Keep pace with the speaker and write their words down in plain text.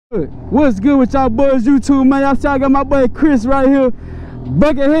What's good with y'all boys YouTube, man? Y'all see I got my boy Chris right here,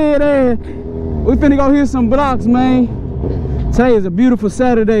 buckethead ass. We finna go hit some blocks, man. Today is a beautiful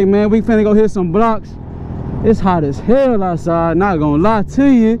Saturday, man. We finna go hit some blocks. It's hot as hell outside, not gonna lie to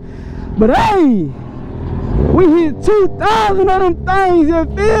you. But hey, we hit 2,000 of them things, you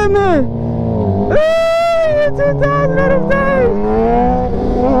feel me? Hey, 2,000 of them things.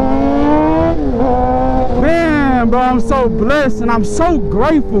 Man, bro, I'm so blessed and I'm so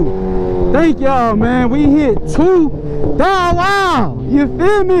grateful. Thank y'all, man. We hit 2,000. Wow, you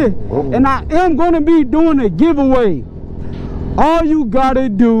feel me? And I am gonna be doing a giveaway. All you gotta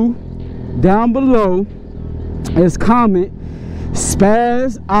do down below is comment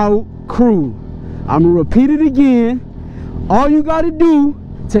SPAZZOUTCREW. I'm gonna repeat it again. All you gotta do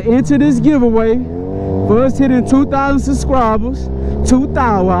to enter this giveaway for us hitting 2,000 subscribers,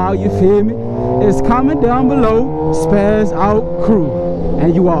 2,000, wow, you feel me, is comment down below SPAZZOUTCREW,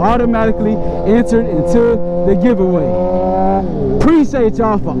 and you are automatically entered into the giveaway. Appreciate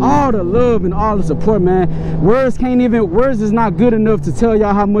y'all for all the love and all the support, man. Words is not good enough to tell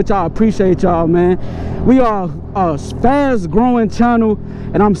y'all how much I appreciate y'all, man. We are a fast growing channel,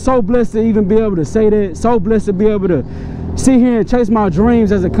 and I'm so blessed to even be able to say that. So blessed to be able to sit here and chase my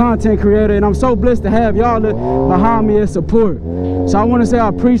dreams as a content creator, and I'm so blessed to have y'all behind me as support. So I want to say I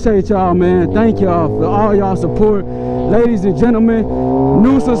appreciate y'all, man. Thank y'all for all y'all support. Ladies and gentlemen,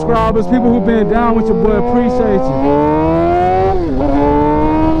 new subscribers, people who've been down with your boy, appreciate you.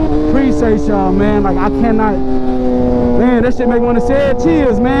 Appreciate y'all, man. Like, I cannot, man, that shit make me want to say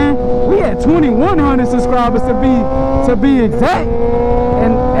cheers, man. We had 2,100 subscribers to be exact,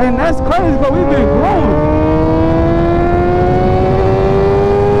 and that's crazy, but we've been growing.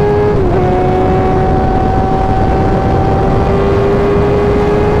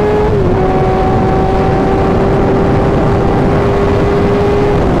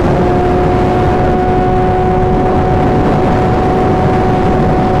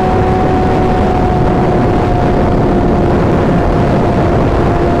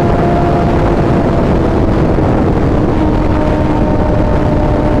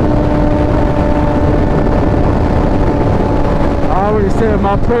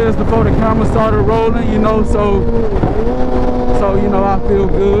 My prayers before the camera started rolling, you know, so you know, I feel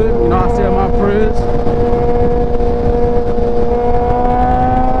good. You know, I said my prayers.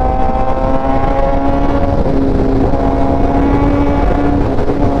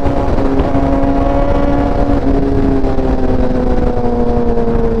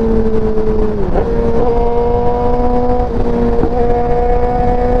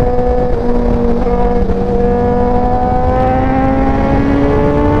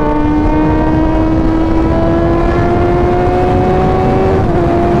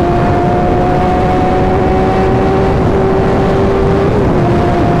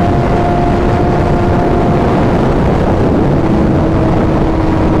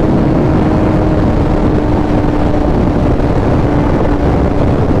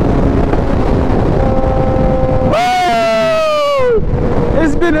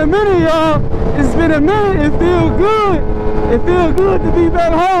 It's been a minute, y'all. It's been a minute. It feels good. It feels good to be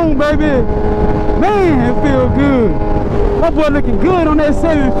back home, baby. Man, it feels good. My boy looking good on that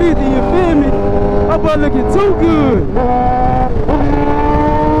 750, you feel me? My boy looking too good.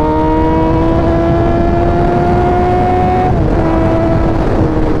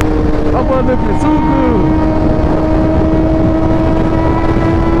 My boy looking too good.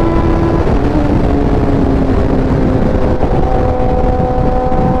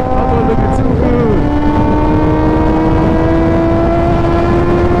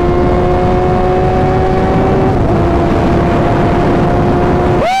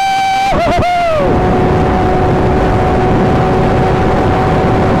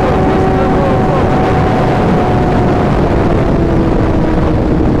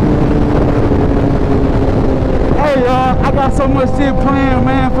 So much shit planned,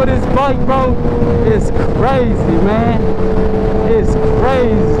 man, for this bike, bro. It's crazy, man. It's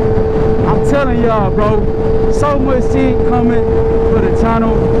crazy. I'm telling y'all, bro. So much shit coming for the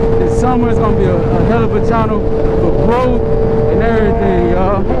channel. This summer is gonna be a hell of a channel for growth and everything,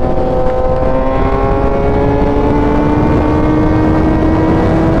 y'all.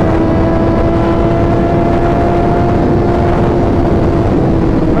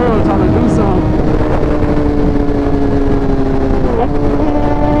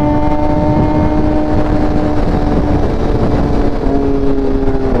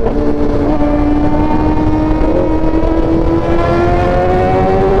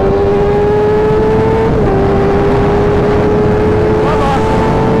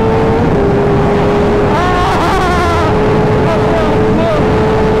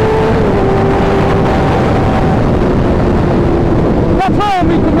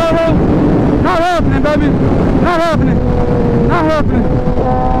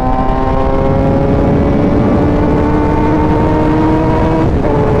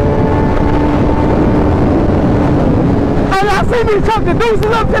 see me chuck the deuces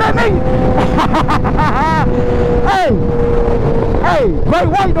up to that nigga? Hey, Great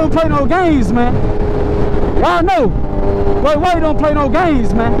White don't play no games, man. Y'all know, Great White don't play no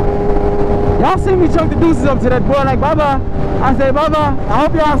games, man. Y'all see me chuck the deuces up to that boy like bye-bye. I say bye-bye. I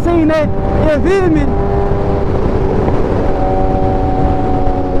hope y'all seen that. You feel me?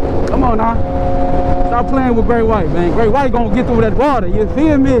 Come on now. Stop playing with Great White, man. Great White gonna get through that water. You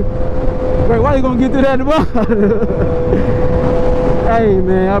feel me? Great White gonna get through that water. Hey,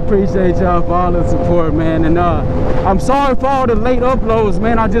 man, I appreciate y'all for all the support, man. And I'm sorry for all the late uploads,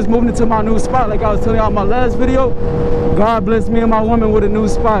 man. I just moved into my new spot like I was telling y'all in my last video. God bless me and my woman with a new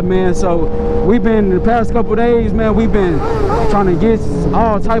spot, man. So we've been, the past couple days, man, we've been trying to get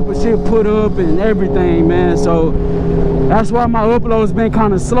all type of shit put up and everything, man. So that's why my uploads been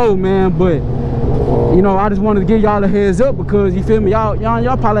kind of slow, man. But you know, I just wanted to give y'all a heads up because you feel me, y'all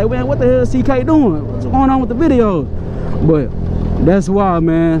probably like, man, what the hell is CK doing? What's going on with the videos? But that's why,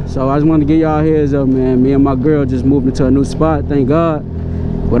 man. So I just wanted to give y'all a heads up, man. Me and my girl just moved into a new spot, thank God.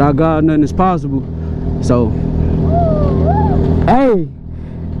 Without God, nothing is possible. So hey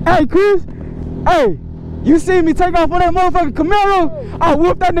Chris, hey, you see me take off on that motherfucking Camaro? I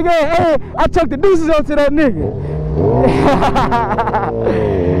whooped that nigga ass. I chucked the deuces up to that nigga.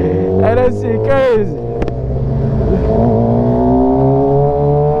 Hey, that shit crazy.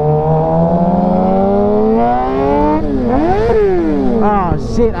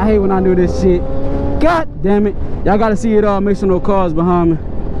 Oh shit, I hate when I do this shit. God damn it. Y'all gotta see it all. Make sure no cars behind me.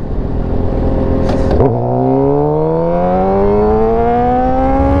 So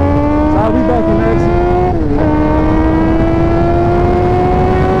I'll be back in action.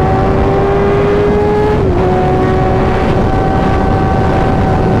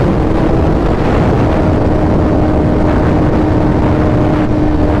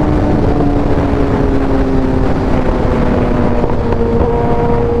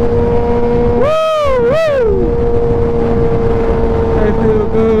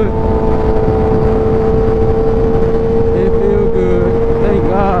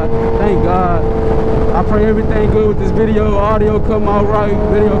 Everything good with this video, audio come out right,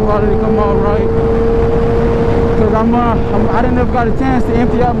 video quality come out right. Cause I didn't never got a chance to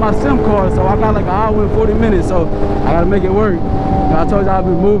empty out my SIM card, so I got like an hour and 40 minutes, so I gotta make it work. And I told you I've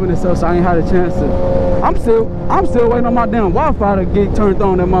been moving and stuff, so I ain't had a chance to. I'm still waiting on my damn Wi-Fi to get turned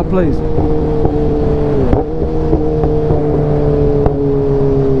on at my place.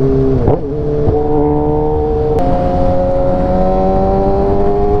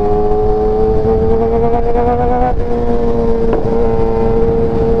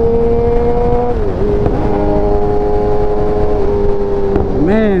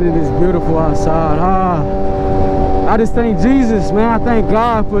 Outside. I just thank Jesus, man. I thank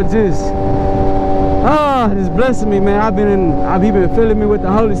God for just blessing me, man. He been filling me with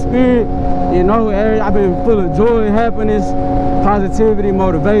the Holy Spirit, you know. I've been full of joy, happiness, positivity,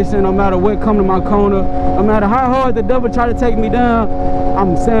 motivation. No matter what come to my corner, no matter how hard the devil try to take me down,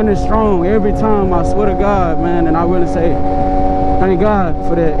 I'm standing strong every time, I swear to God, man. And I really say thank God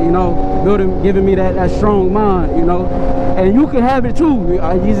for that, you know, giving me that strong mind, you know. And you can have it too. You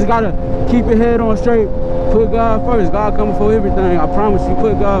just gotta keep your head on straight. Put God first. God coming for everything. I promise you.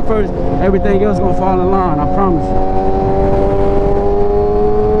 Put God first. Everything else gonna fall in line. I promise you.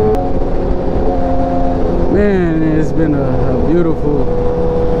 Man, it's been a beautiful,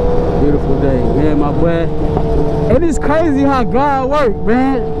 beautiful day. Man, my boy. It is crazy how God works,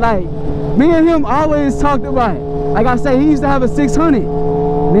 man. Like, me and him always talked about it. Like I say, he used to have a 600.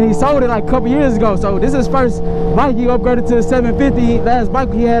 Then he sold it like a couple years ago. So this is his first bike. He upgraded to a 750. Last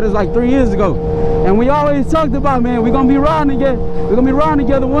bike he had was like 3 years ago. And we always talked about, man, we're gonna be riding together. We're gonna be riding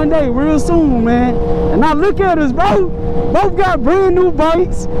together one day, real soon, man. And now look at us, bro. Both got brand new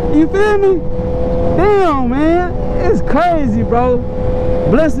bikes. You feel me? Damn, man. It's crazy, bro.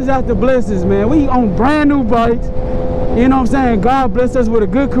 Blessings after blessings, man. We on brand new bikes. You know what I'm saying? God bless us with a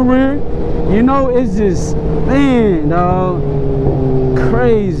good career. You know, it's just, man, dog.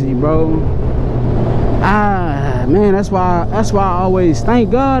 Crazy, bro. Man, that's why I always thank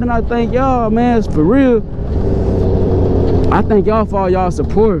God, and I thank y'all, man. It's for real. I thank y'all for all y'all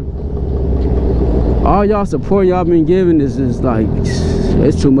support. All y'all support y'all been giving is just like,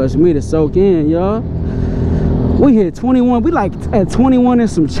 it's too much for me to soak in, y'all. We hit 21. We like at 21 and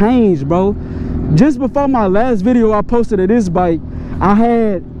some change, bro. Just before my last video I posted of this bike, I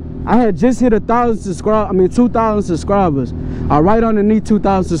had just hit 2,000 subscribers. Right underneath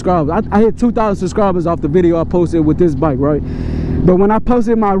 2,000 subscribers. I hit 2,000 subscribers off the video I posted with this bike, right? But when I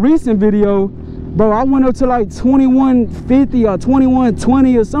posted my recent video, bro, I went up to like 2150 or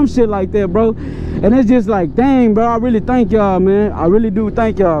 2120 or some shit like that, bro. And it's just like, dang, bro, I really thank y'all, man. I really do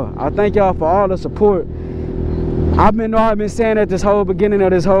thank y'all. I thank y'all for all the support. I've been saying at this whole beginning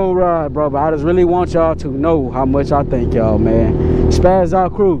of this whole ride, bro, but I just really want y'all to know how much I thank y'all, man.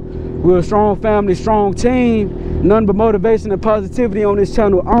 SPAZZOUTCREW, we're a strong family, strong team. Nothing but motivation and positivity on this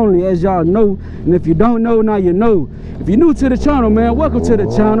channel only, as y'all know. And if you don't know, now you know. If you're new to the channel, man, welcome to the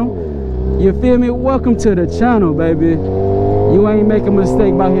channel. You feel me? Welcome to the channel, baby. You ain't making a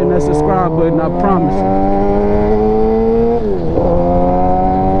mistake by hitting that subscribe button, I promise you.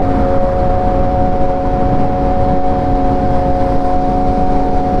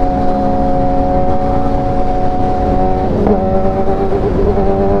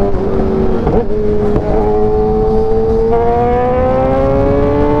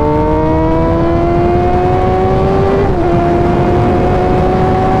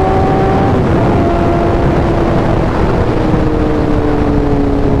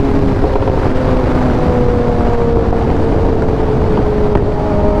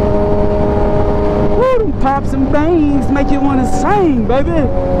 Pops and bangs make you want to sing, baby.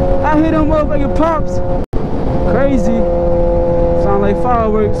 I hear them motherfucking pops. Crazy. Sound like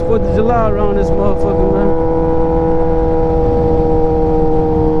fireworks, 4th of July around this motherfucker, man.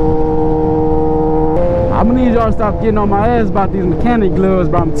 I'm gonna need y'all to stop getting on my ass about these mechanic gloves,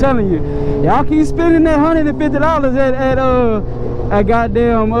 but I'm telling you, y'all keep spending that $150 at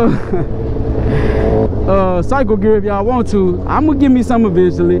goddamn cycle gear if y'all want to. I'm gonna give me some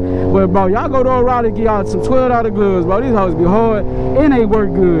eventually, but bro, y'all go to O'Reilly, get y'all some $12 gloves, bro. These hoes be hard and they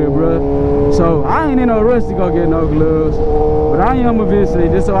work good, bro. So I ain't in no rush to go get no gloves, but I am eventually,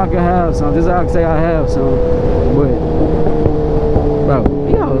 just so I can have some, just so I can say I have some. But bro,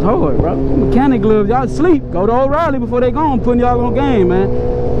 these hoes hard, bro. Mechanic gloves, y'all sleep. Go to O'Reilly before they gone, putting y'all on game, man.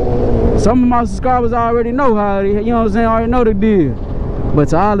 Some of my subscribers already know how, you know what I'm saying, already know the deal. But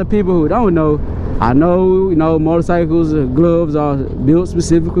to all the people who don't know, I know, you know, motorcycles gloves are built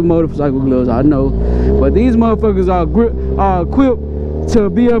specifically motorcycle gloves, I know. But these motherfuckers are equipped to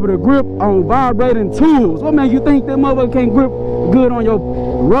be able to grip on vibrating tools. What makes you think that motherfucker can't grip good on your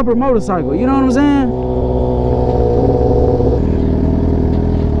rubber motorcycle? You know what I'm saying?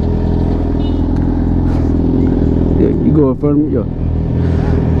 Yeah, you go in front of me. Yeah.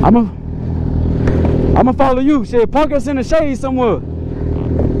 I'ma follow you. Shit, park us in the shade somewhere.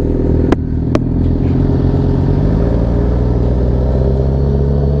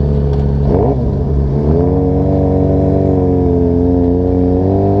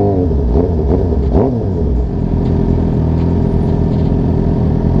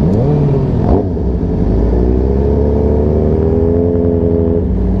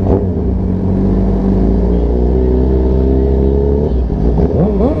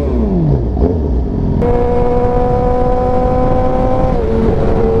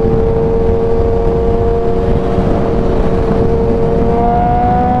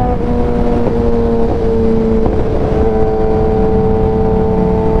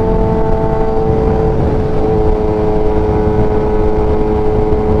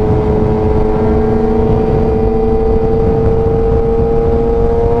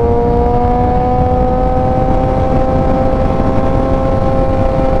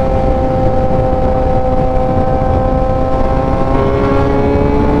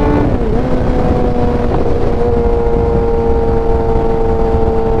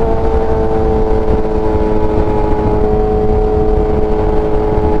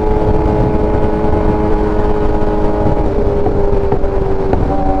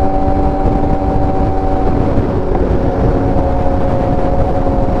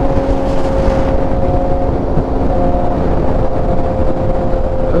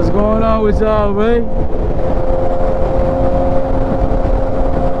 With y'all, man.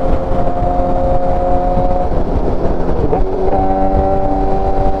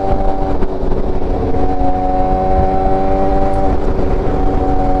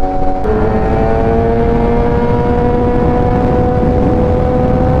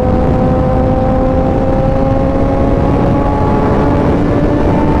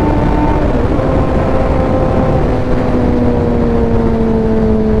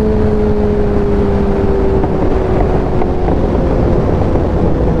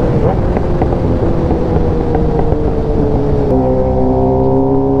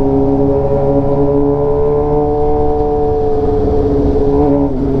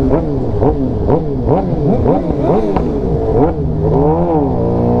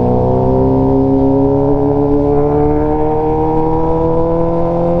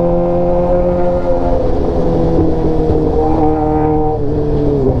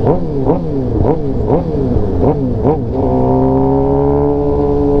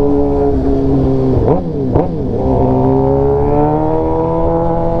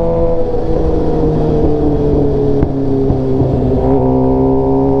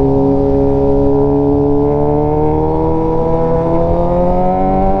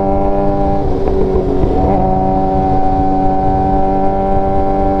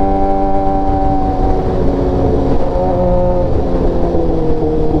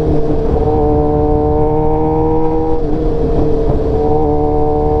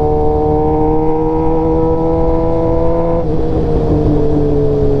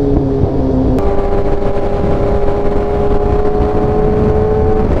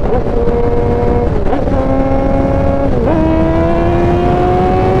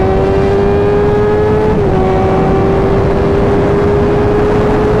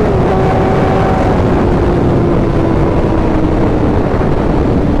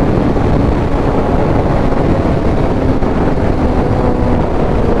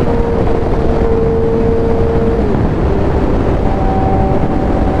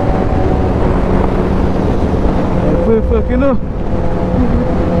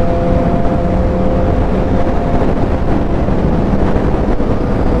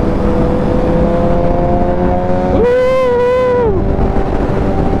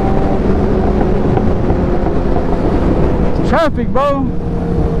 traffic, bro.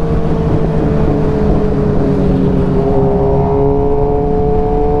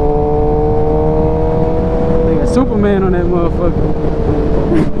 Nigga, Superman on that motherfucker.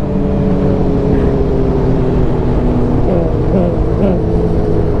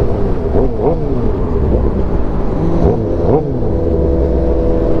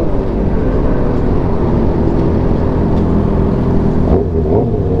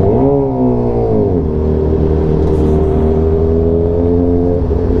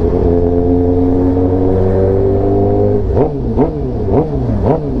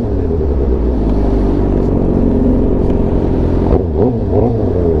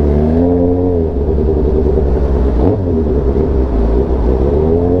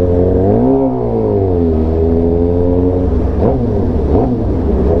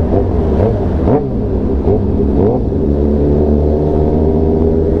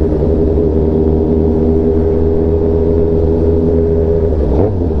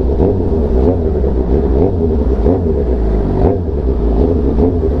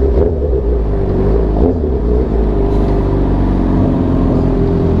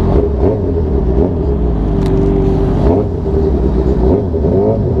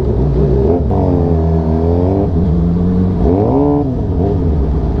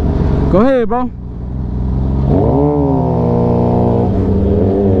 Go ahead, bro.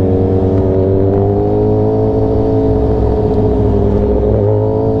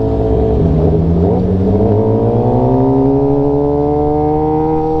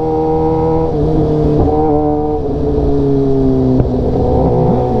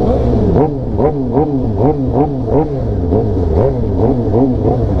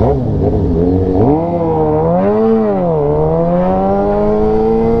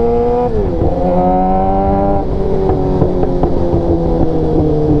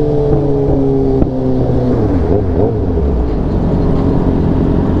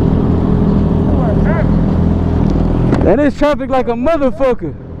 That is traffic like a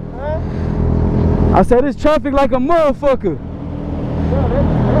motherfucker. Huh? I said it's traffic like a motherfucker.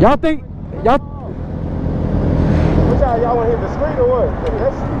 Y'all think y'all? Y'all want to hit the street or what?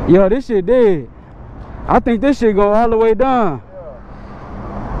 Yo, this shit dead. I think this shit go all the way down. Yeah.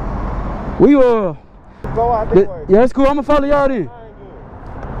 We go out this way. Yeah, it's cool. I'm gonna follow y'all then.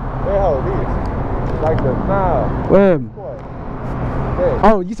 That hoe this. Like the Well.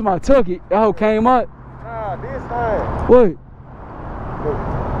 Oh, you talking about took it? That hoe came up. Nah, this time. What?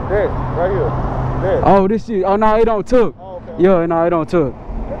 That, right here. That. Oh, this shit. Oh, no, it don't took. Oh, okay. Yeah, no, it don't took.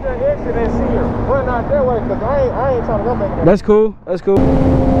 It's just exit and see her. Well, not that way, because I ain't trying to go back there. That's cool. That's cool.